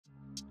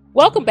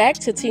Welcome back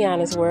to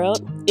Teonna's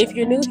World. If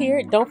you're new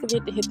here, don't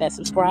forget to hit that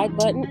subscribe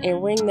button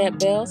and ring that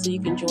bell so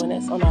you can join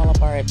us on all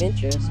of our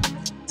adventures.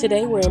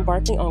 Today we're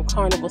embarking on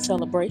Carnival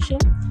Celebration.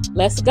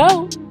 Let's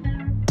go!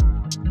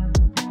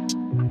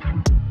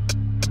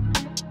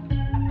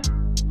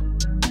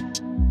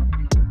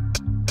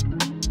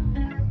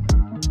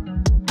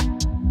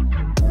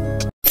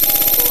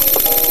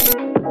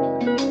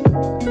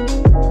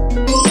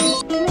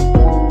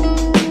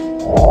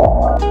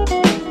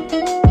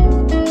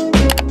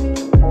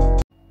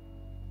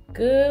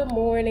 Good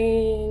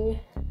morning.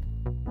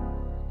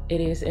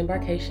 It is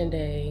Embarkation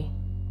Day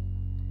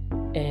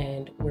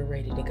and we're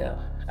ready to go.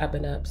 I've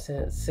been up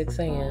since 6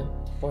 a.m.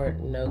 for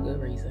no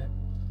good reason.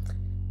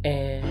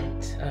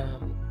 And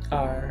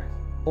our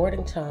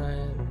boarding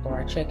time or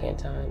our check-in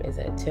time is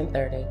at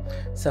 10:30.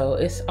 So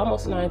it's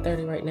almost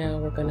 9:30 right now.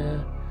 We're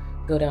gonna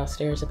go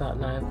downstairs about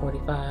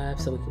 9:45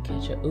 so we can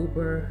catch an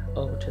Uber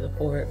over to the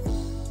port,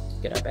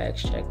 get our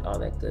bags checked, all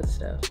that good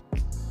stuff.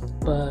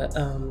 But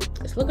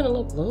it's looking a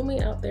little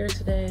gloomy out there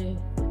today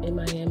in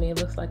Miami. It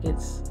looks like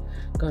it's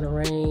gonna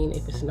rain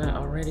if it's not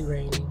already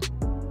raining.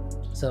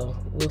 So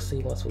we'll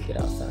see once we get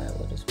outside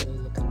what it's really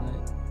looking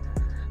like.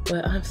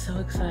 But I'm so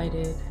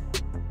excited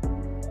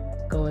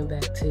going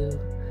back to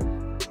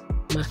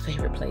my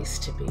favorite place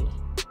to be.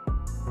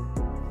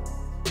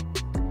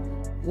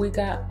 We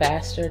got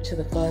faster to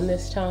the fun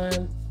this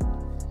time.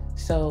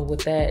 So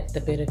with that,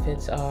 the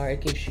benefits are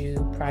it gives you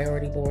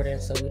priority boarding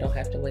so we don't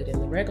have to wait in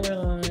the regular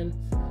line,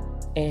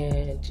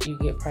 and you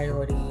get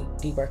priority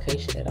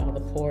debarkation at all the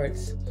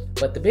ports.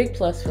 But the big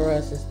plus for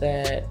us is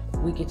that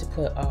we get to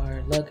put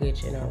our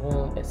luggage in our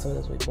room as soon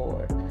as we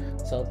board.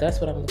 So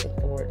that's what I'm looking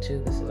forward to.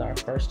 This is our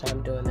first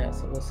time doing that,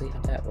 so we'll see how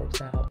that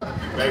works out. Yeah.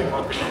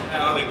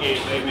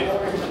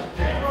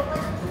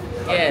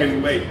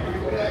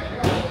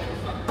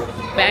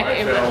 Back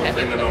in my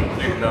happy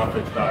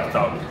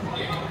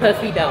because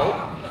he don't.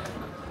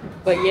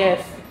 But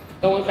yes,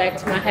 going back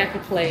to my happy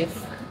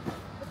place.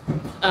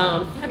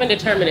 Haven't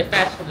determined if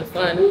that's for the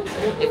fun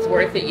it's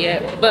worth it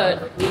yet,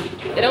 but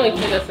it only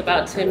took us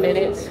about 10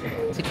 minutes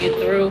to get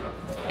through,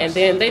 and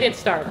then they didn't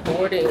start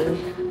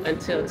boarding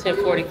until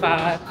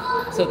 10:45,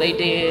 so they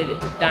did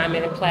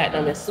Diamond and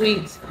Platinum and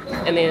Suites,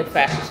 and then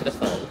faster to the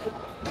fun.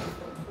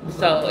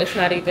 So it's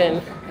not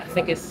even, I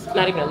think it's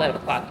not even 11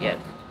 o'clock yet.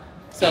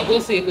 So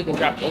we'll see if we can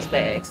drop those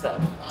bags though.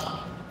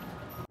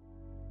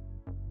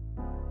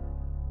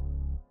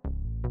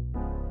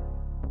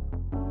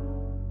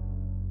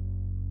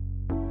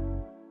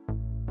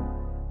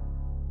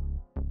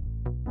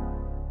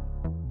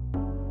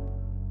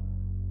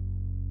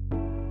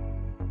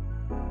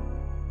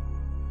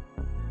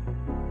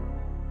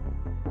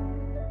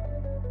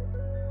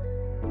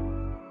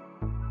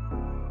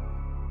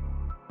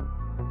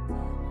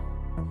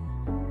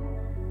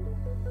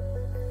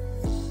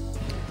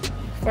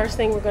 First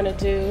thing we're gonna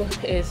do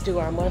is do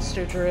our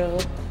muster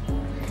drill,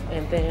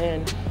 and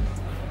then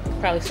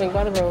probably swing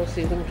by the road,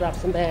 see if we can drop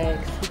some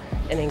bags,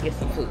 and then get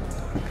some food.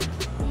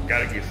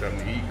 Gotta get something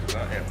to eat because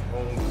I am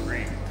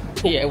hungry.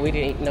 Yeah, we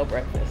didn't eat no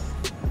breakfast.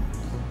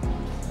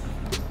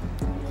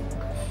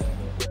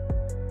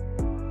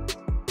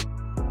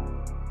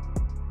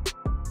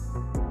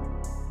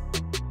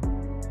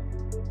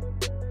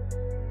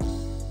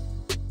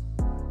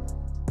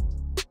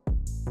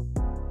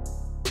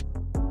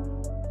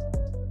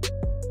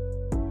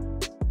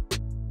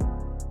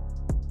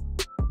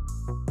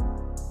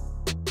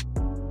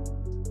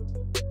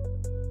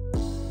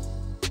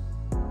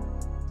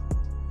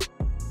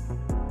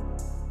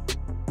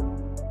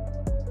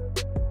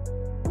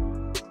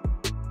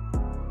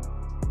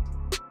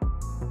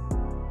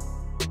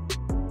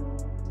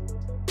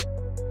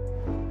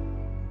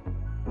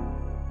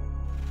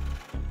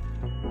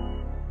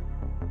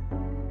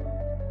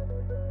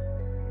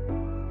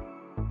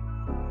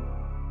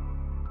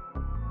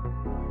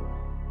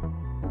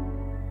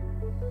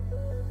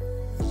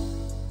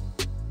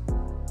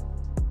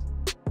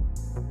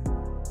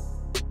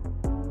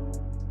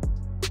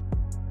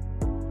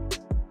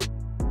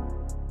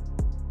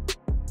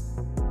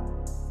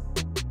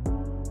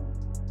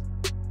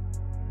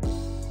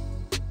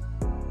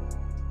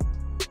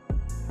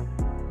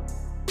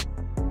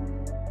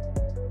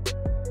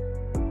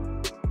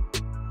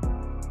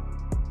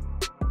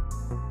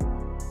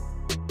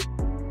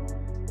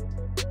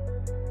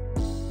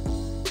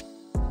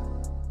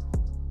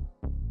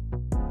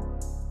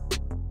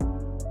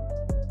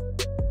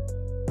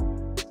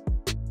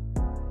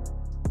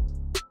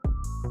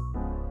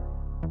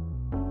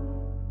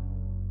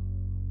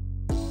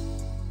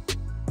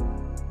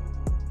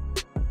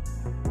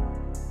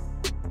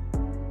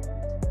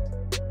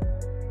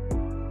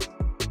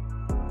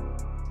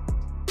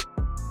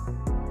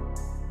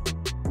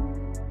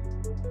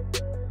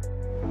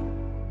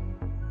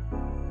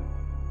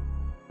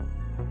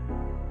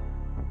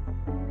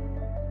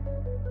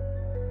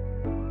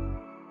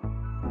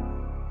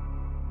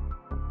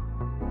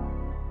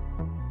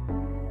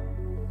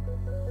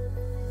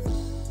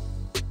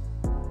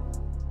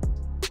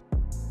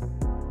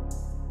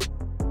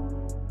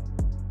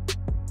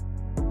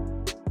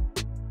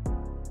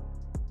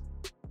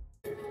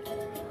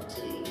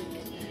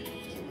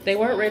 They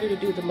weren't ready to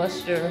do the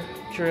muster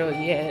drill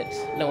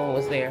yet. No one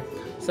was there.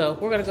 So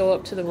we're gonna go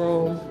up to the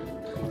room,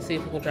 see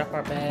if we can drop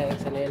our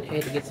bags, and then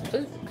head to get some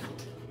food.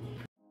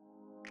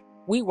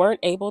 We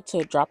weren't able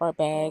to drop our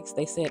bags.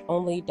 They said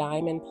only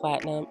Diamond,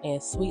 Platinum,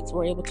 and Suites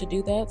were able to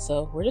do that.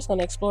 So we're just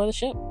gonna explore the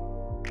ship.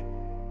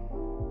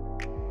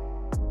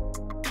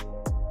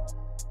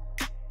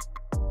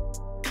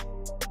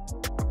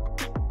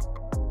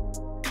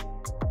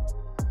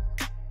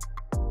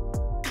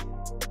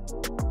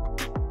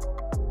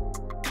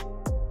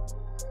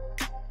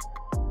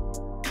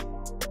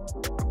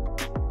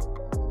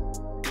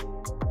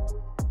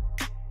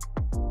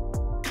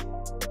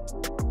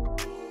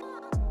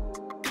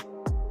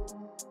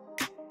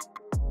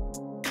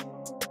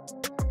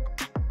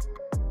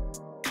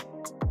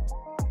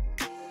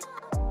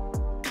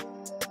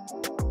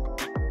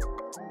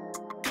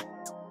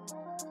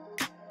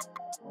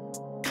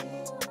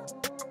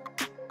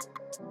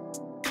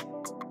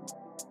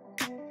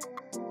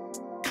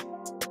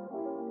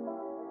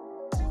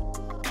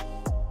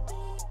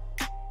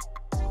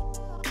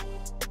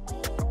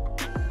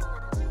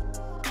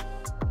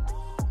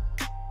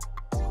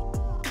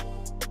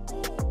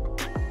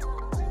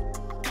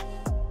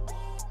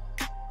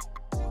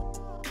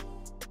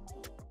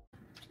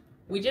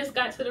 We just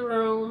got to the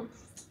room.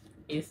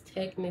 It's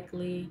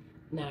technically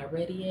not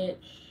ready yet,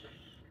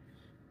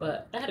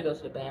 but I had to go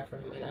to the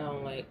bathroom and I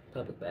don't like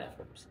public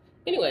bathrooms.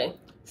 Anyway,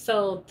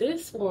 so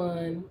this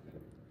one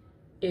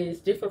is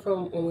different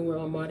from when we were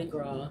on Mardi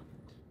Gras.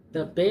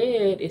 The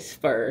bed is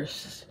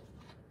first.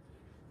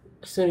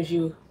 As soon as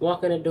you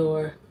walk in the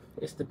door,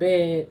 it's the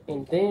bed,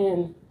 and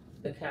then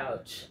the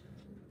couch,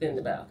 then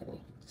the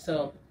balcony.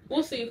 So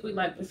we'll see if we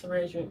like this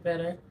arrangement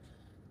better.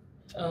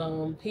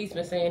 He's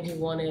been saying he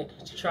wanted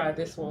to try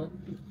this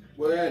one.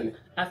 What?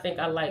 I think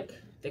I like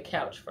the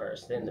couch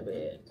first, then the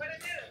bed.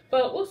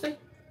 But we'll see.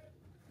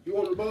 You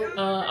want the boat?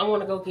 I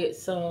want to go get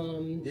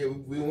some we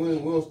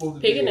weren't supposed to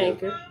pig and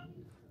anchor.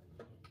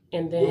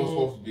 And then we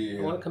supposed to be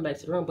I want to come back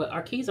to the room, but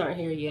our keys aren't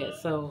here yet.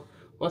 So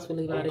once we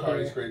leave out of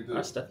here,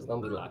 our stuff is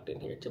going to be locked in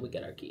here till we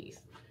get our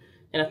keys.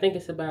 And I think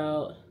it's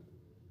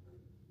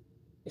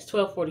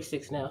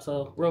 12:46 now,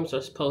 so rooms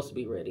are supposed to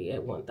be ready at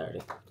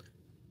 1:30.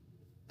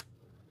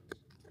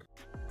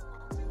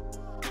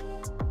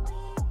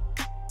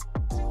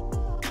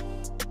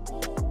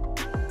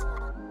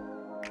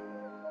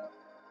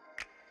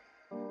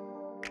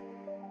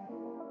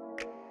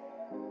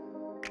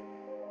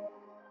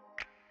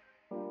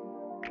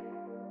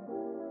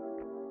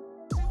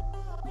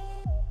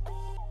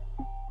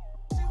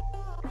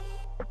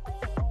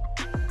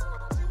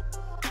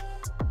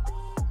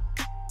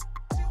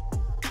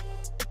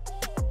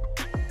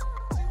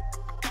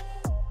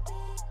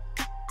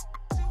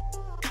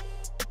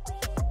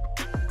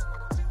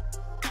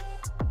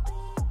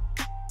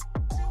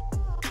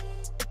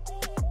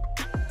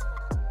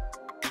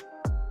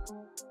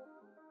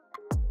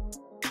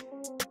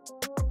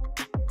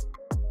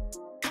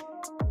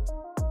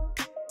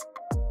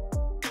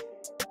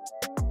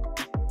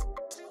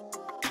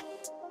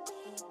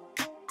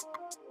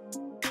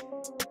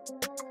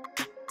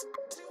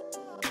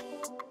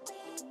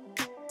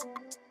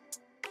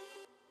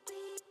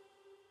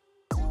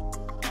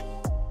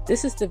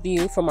 This is the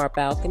view from our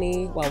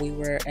balcony while we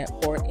were at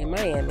port in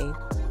Miami.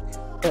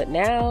 But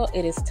now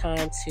it is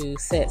time to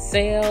set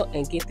sail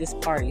and get this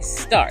party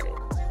started.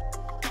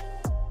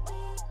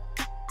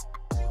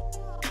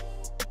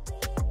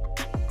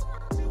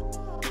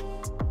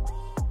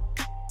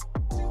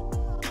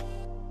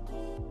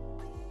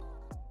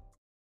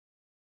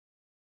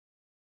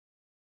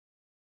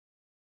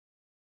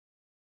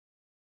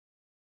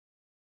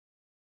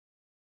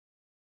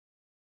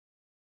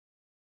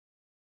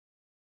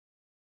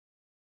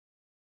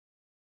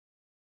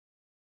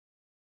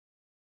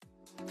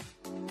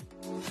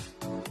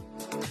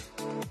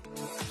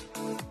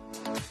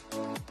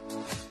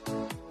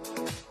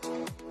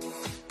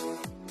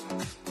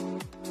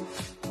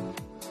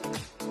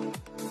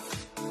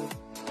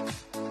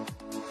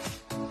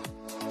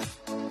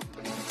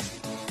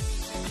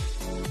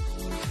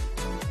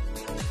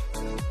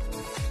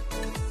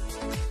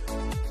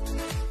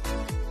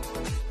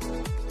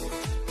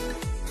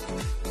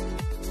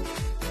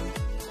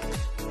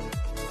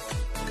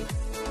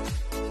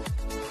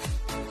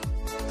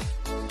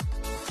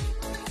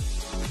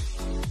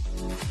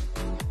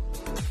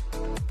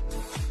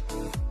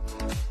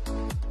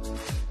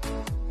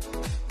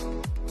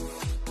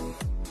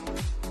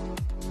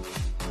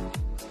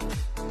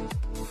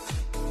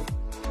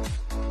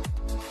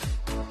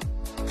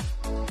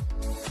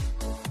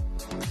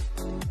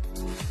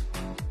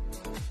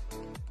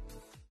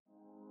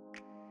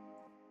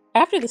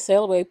 After the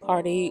sail away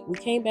party, we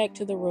came back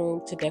to the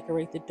room to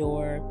decorate the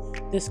door.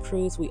 This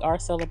cruise, we are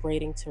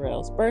celebrating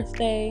Terrell's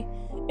birthday,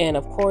 and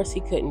of course,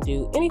 he couldn't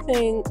do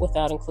anything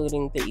without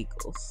including the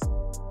Eagles.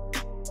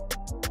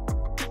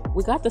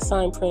 We got the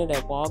sign printed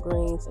at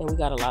Walgreens, and we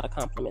got a lot of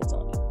compliments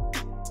on it.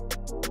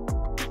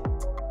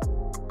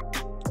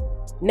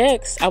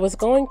 Next, I was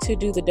going to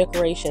do the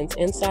decorations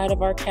inside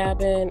of our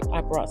cabin.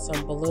 I brought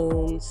some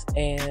balloons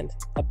and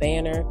a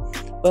banner,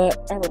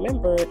 but I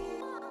remembered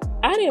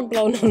I didn't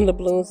blow none of the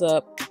balloons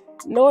up,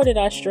 nor did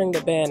I string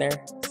the banner,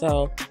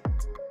 so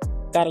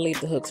gotta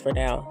leave the hooks for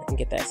now and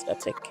get that stuff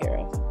taken care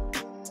of.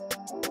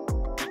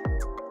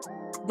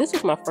 This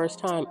was my first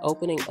time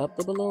opening up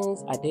the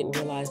balloons. I didn't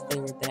realize they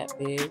were that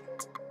big,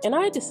 and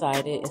I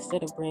decided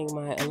instead of bringing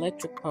my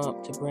electric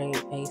pump to bring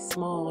a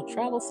small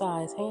travel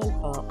size hand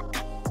pump,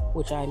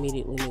 which I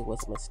immediately knew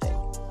was a mistake.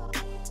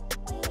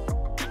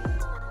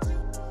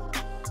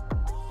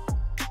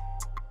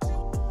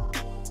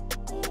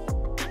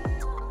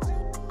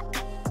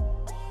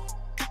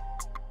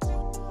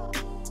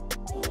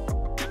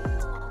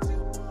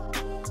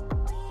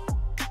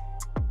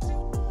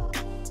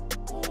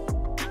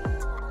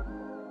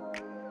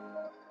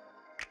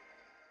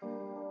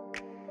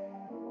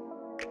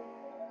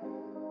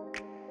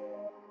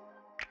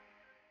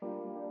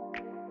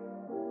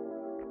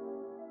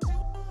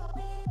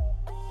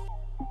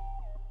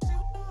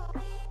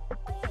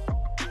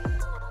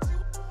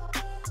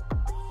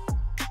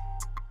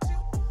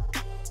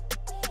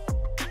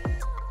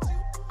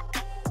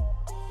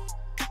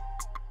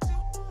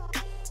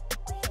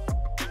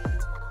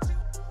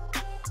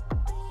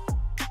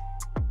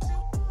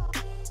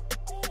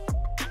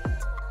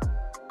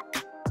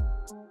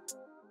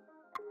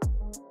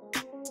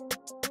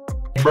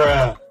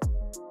 Bruh.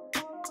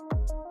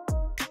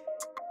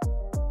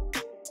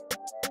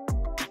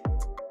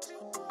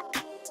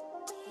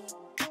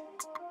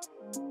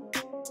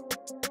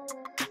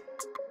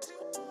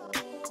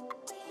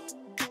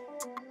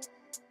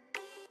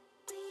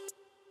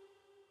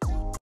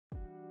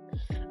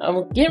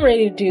 I'm getting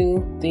ready to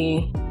do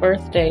the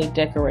birthday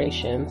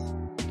decorations,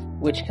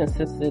 which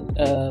consisted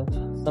of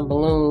some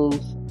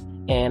balloons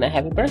and a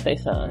happy birthday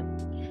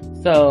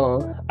sign.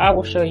 So I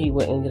will show you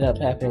what ended up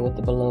happening with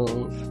the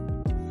balloons.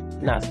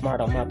 Not smart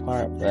on my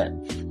part, but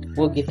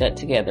we'll get that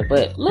together.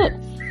 But look,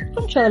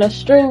 I'm trying to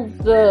string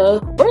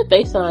the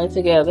birthday sign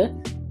together,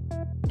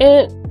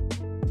 and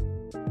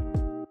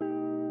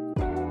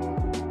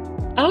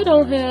I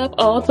don't have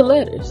all the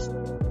letters.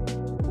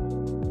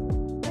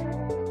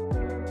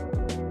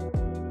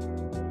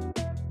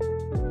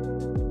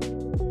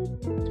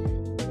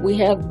 We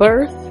have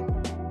birth,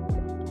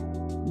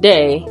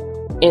 day,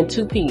 and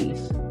 2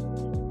 P's.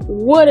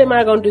 What am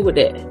I going to do with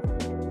that?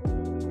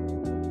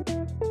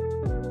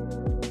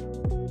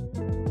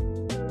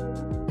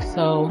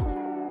 So,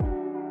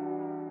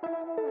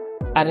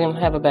 I didn't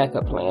have a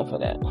backup plan for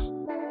that.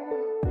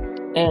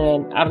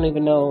 And I don't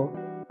even know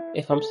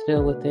if I'm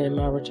still within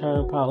my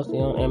return policy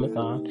on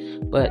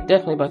Amazon. But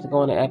definitely about to go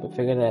on the app and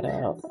figure that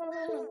out.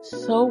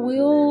 So,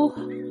 we'll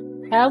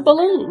have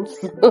balloons.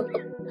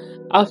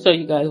 I'll show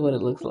you guys what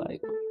it looks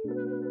like.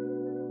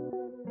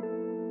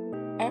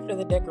 After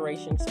the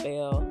decorations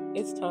fail,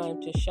 it's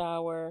time to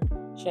shower,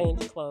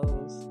 change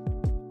clothes,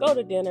 go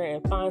to dinner,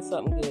 and find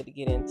something good to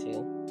get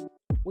into.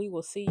 We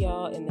will see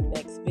y'all in the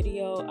next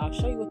video. I'll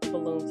show you what the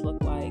balloons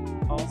look like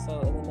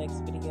also in the next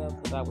video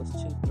because I was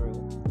too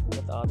through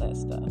with all that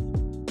stuff.